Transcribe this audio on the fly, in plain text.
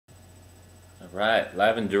Alright,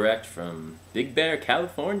 live and direct from Big Bear,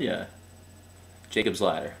 California. Jacob's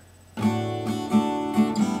Ladder.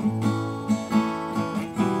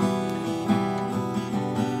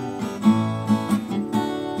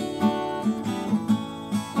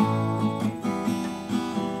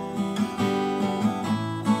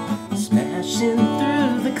 Smashing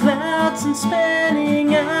through the clouds and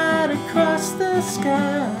spanning out across the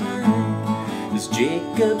sky is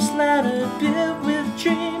Jacob's ladder, built with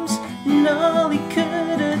dreams and all he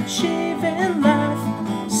could achieve in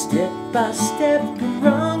life. Step by step and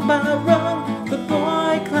rung by rung, the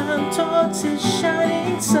boy climbed towards his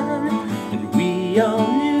shining sun, and we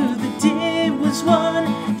all knew the day was won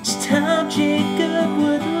each time Jacob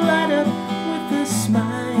would light up with a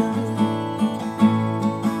smile.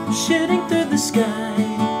 Shooting through the sky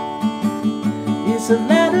is a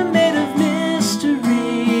ladder made of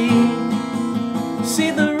mystery. See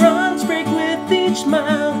the rungs break with each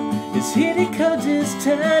mile as he decodes his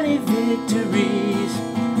tiny victories.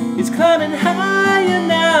 He's climbing higher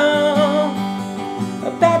now,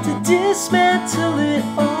 about to dismantle it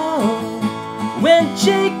all. When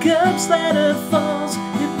Jacob's ladder falls,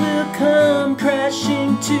 it will come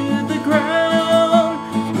crashing to the ground.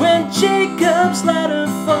 When Jacob's ladder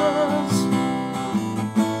falls,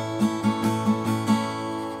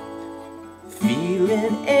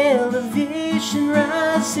 feeling elevation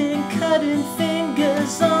rising, cutting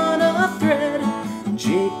fingers on a thread,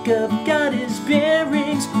 Jacob got his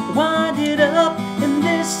bearings, winded up, and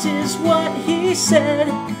this is what he said: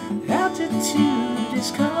 altitude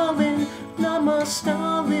is calling, no more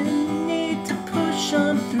stalling, need to push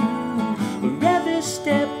on through, where every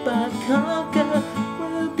step I conquer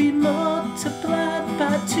will be multiplied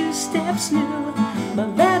by 2 steps new. My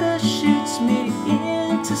ladder shoots me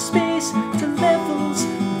into space, to levels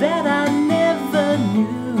that I never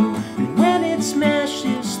knew, and when it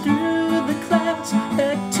smashes through the clouds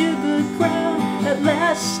back to the ground, at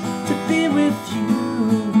last to be with you.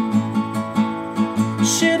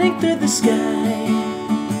 Shooting through the sky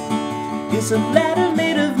is a ladder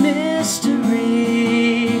made of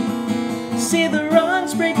mystery. See the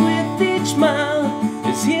rungs break with each mile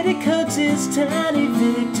as he decodes his tiny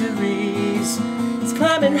victories. He's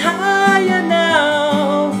climbing higher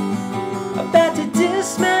now, about to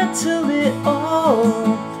dismantle it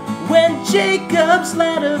all. When Jacob's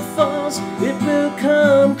ladder falls, it will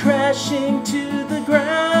come crashing to the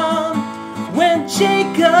ground. When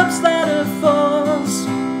Jacob's ladder falls.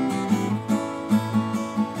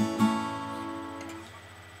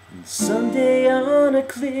 Someday on a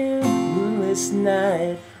clear moonless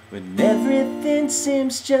night, when everything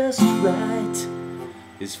seems just right,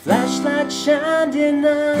 his flashlight shined in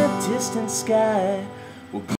a distant sky.